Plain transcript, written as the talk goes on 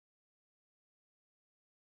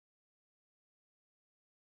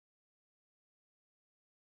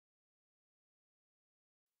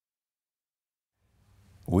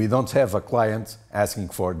We don't have a client asking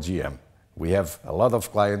for GM. We have a lot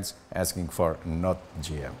of clients asking for not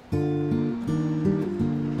GM.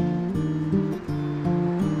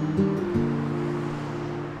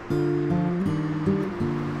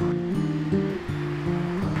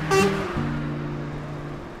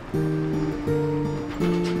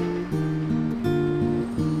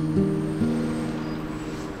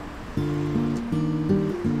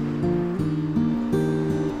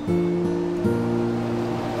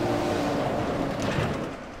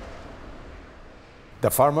 The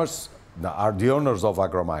farmers are the owners of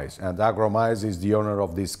Maize, and Maize is the owner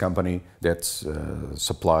of this company that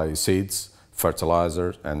supplies seeds,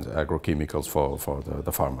 fertilizers, and agrochemicals for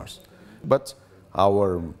the farmers. But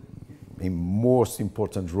our most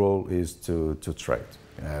important role is to trade.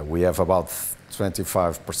 We have about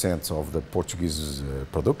 25% of the Portuguese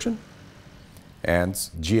production, and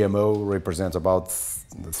GMO represents about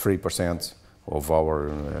 3% of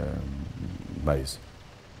our maize.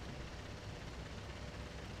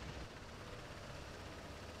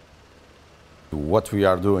 What we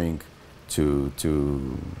are doing to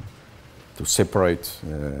separate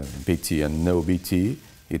BT and no BT,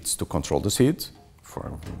 it's to control the seed.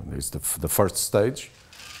 It's the first stage.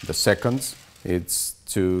 The second, it's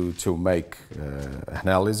to make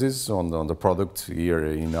analysis on the product here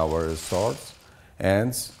in our stores,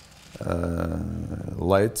 and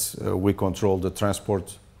late we control the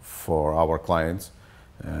transport for our clients.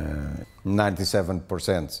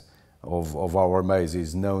 97% of our maize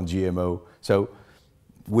is non-GMO, so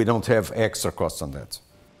we don't have extra costs on that.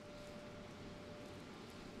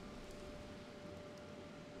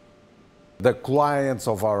 The clients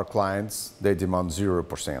of our clients, they demand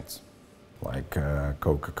 0%, like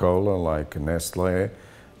Coca Cola, like Nestlé,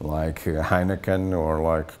 like Heineken, or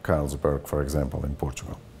like Carlsberg, for example, in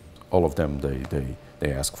Portugal. All of them,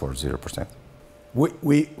 they ask for 0%.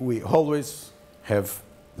 We always have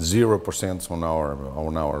 0%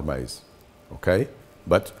 on our maize, okay?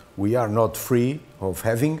 But we are not free of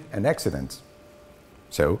having an accident.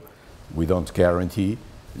 So we don't guarantee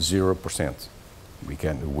 0%.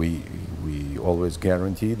 We always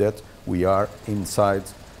guarantee that we are inside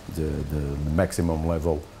the maximum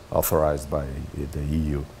level authorized by the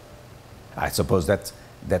EU. I suppose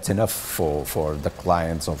that's enough for the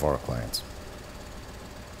clients of our clients.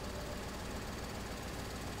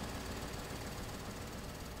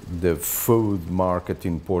 The food market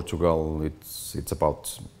in Portugal, it's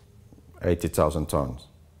about 80,000 tons,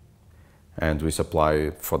 and we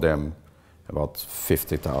supply for them about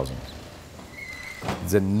 50,000.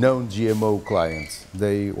 The non-GMO clients,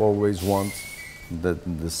 they always want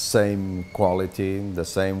the same quality, the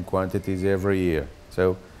same quantities every year.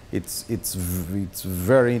 So it's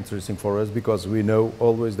very interesting for us, because we know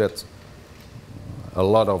always that a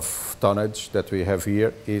lot of tonnage that we have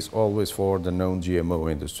here is always for the non-GMO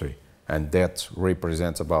industry, and that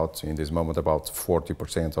represents about, in this moment, about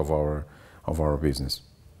 40% of our business.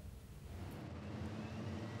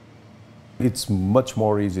 It's much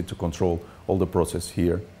more easy to control all the process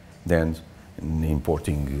here than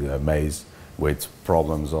importing maize with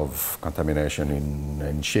problems of contamination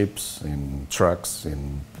in ships, in trucks,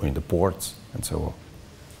 in the ports, and so on.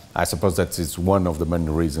 I suppose that is one of the main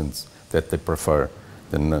reasons that they prefer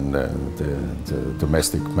the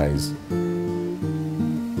domestic maize.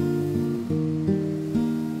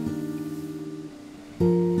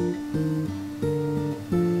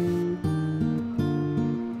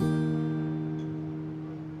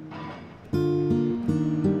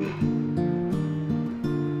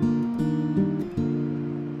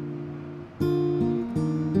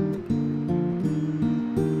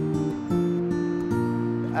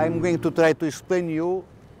 I'm going to try to explain you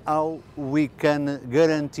how we can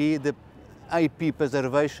guarantee the IP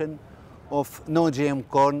preservation of non-GM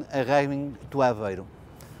corn arriving to Aveiro.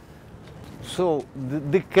 So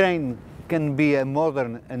the crane can be a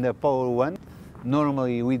modern and a power one.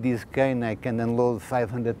 Normally with this crane I can unload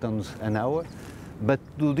 500 tons an hour, but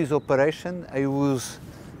to do this operation I use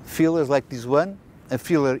fillers like this one. A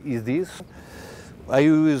filler is this. I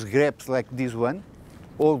use grapes like this one,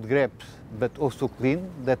 old grapes but also clean,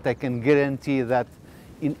 that I can guarantee that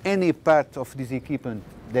in any part of this equipment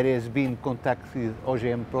there has been contact with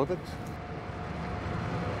OGM products.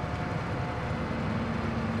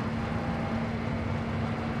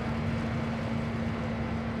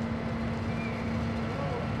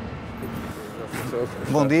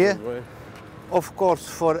 Bom dia. Of course,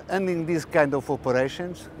 for handling these kind of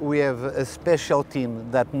operations, we have a special team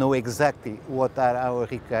that know exactly what are our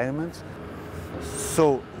requirements.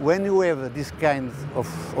 So when you have this kind of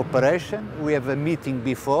operation, we have a meeting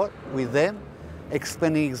before with them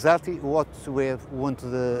explaining exactly what we want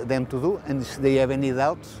them to do, and if they have any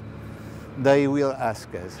doubts, they will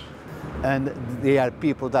ask us. And they are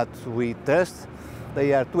people that we trust.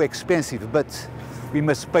 They are too expensive, but we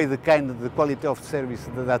must pay the quality of service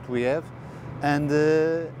that we have. And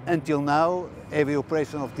until now, every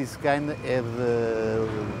operation of this kind have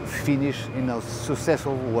finished in a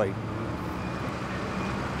successful way.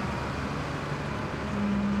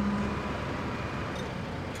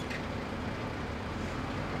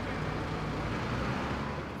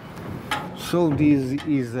 So this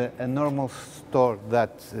is a normal store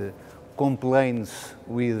that complains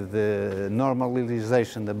with the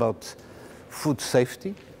normalization about food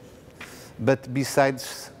safety, but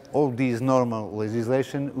besides all this normal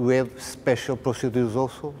legislation, we have special procedures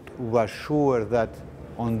also to assure that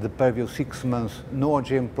on the previous 6 months no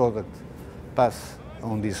OGM product pass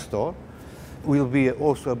on this store. Will be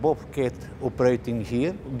also a bobcat operating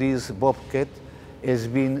here. This bobcat has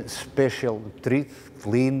been special treated,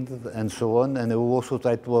 cleaned and so on, and we also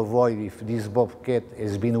try to avoid if this bobcat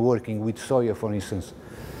has been working with soya, for instance.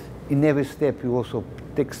 In every step we also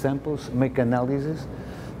take samples, make analysis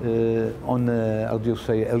on how do you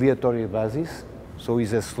say, aleatory basis. So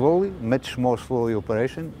it's a much more slowly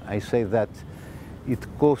operation. I say that it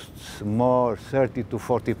costs more 30 to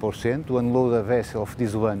 40% to unload a vessel of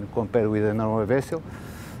this one compared with a normal vessel.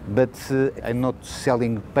 But I'm not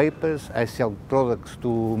selling papers, I sell products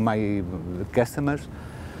to my customers,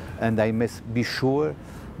 and I must be sure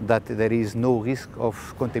that there is no risk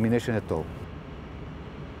of contamination at all.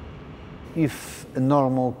 If a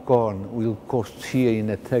normal corn will cost here in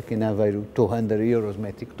a truck in Aveiro 200 euros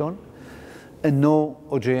metric ton, a no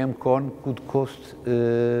OGM corn could cost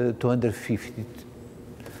 250,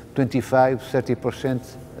 25,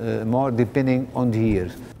 30% more depending on the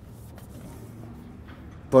years.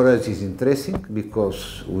 For us it's interesting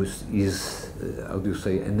because it is, how do you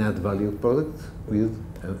say, an add value product with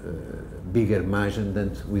a bigger margin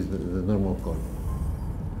than with the normal corn.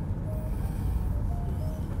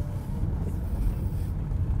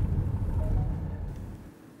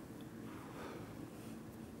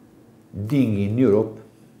 Being in Europe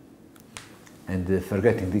and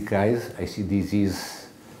forgetting the guys, I see this is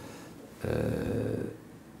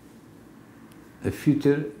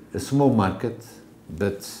a small market,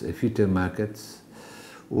 but a future market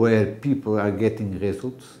where people are getting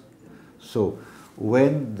results. So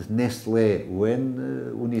when Nestlé,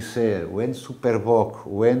 when Unicer, when Superboc,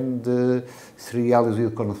 when the cereals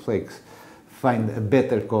with cornflakes find a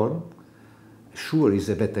better corn, sure is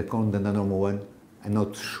a better corn than the normal one. I'm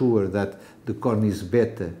not sure that the corn is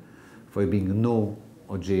better for being no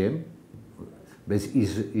OGM, but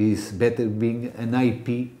is better being an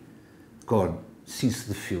IP corn since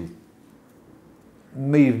the field.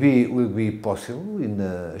 Maybe it will be possible in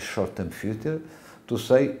the short-term future to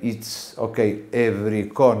say it's okay, every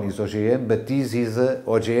corn is OGM, but this is a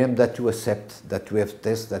OGM that you accept, that you have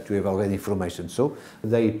tested, that you have already information. So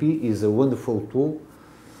the IP is a wonderful tool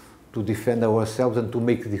to defend ourselves and to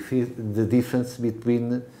make the difference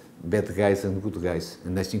between bad guys and good guys.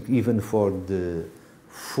 And I think even for the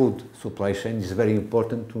food supply chain, it's very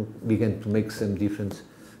important to begin to make some difference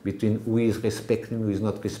between who is respecting, who is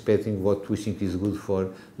not respecting what we think is good for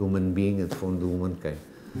the human being and for the humankind.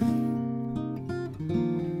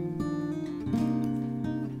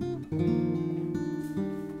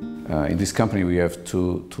 In this company we have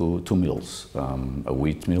two mills, a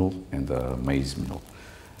wheat mill and a maize mill.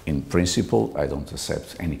 In principle, I don't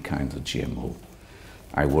accept any kind of GMO.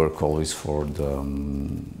 I work always for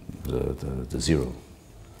the zero.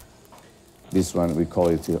 This one we call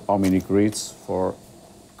it hominy grits for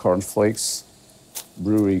cornflakes,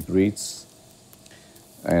 brewery grits,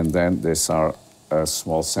 and then there's our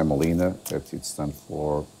small semolina that it's done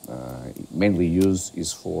for, mainly used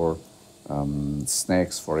is for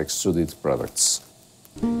snacks for extruded products.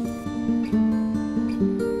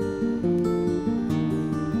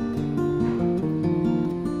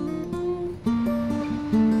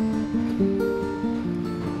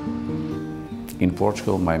 In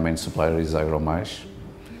Portugal, my main supplier is Agrapen,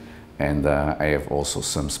 and I have also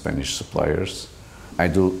some Spanish suppliers. I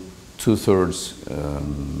do 2/3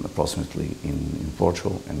 approximately in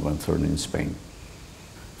Portugal and 1/3 in Spain.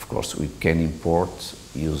 Of course, we can import,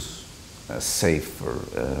 use a safer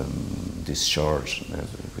discharge, as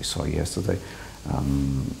we saw yesterday,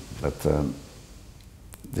 but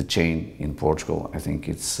the chain in Portugal, I think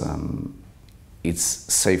it's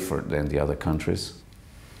safer than the other countries.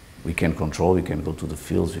 We can control, we can go to the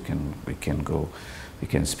fields, we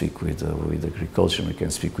can speak with agriculture, we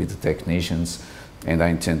can speak with the technicians, and I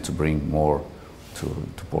intend to bring more to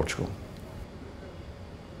Portugal.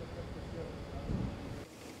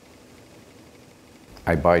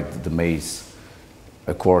 I buy the maize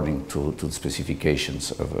according to the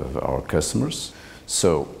specifications of our customers.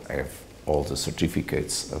 So I have all the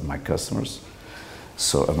certificates of my customers,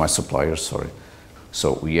 so of my suppliers, sorry.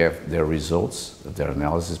 So we have their results, their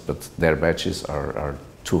analysis, but their batches are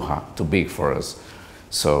too big for us.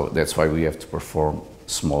 So that's why we have to perform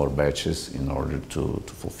smaller batches in order to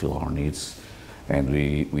fulfill our needs. And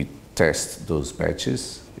we test those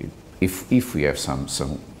batches. If we have some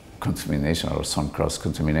contamination or some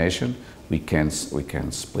cross-contamination, we can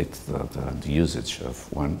split the usage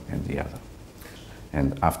of one and the other.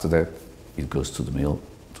 And after that, it goes to the mill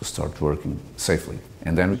to start working safely.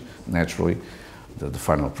 And then, naturally, the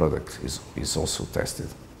final product is also tested.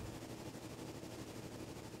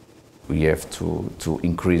 We have to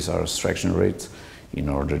increase our extraction rate in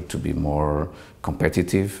order to be more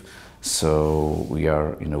competitive. So we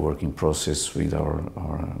are in a working process with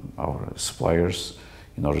our suppliers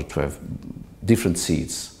in order to have different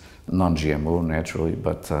seeds, non-GMO naturally,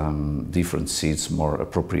 but different seeds more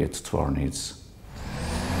appropriate to our needs.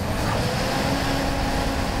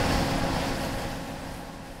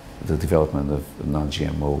 The development of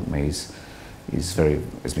non-GMO maize has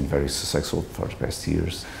been very successful for the past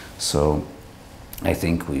years. So I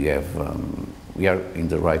think we are in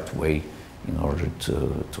the right way in order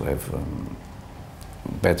to have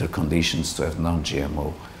better conditions to have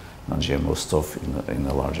non-GMO stuff in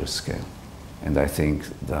a larger scale. And I think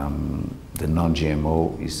the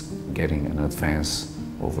non-GMO is getting an advance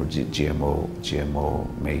over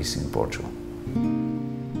GMO maize in Portugal.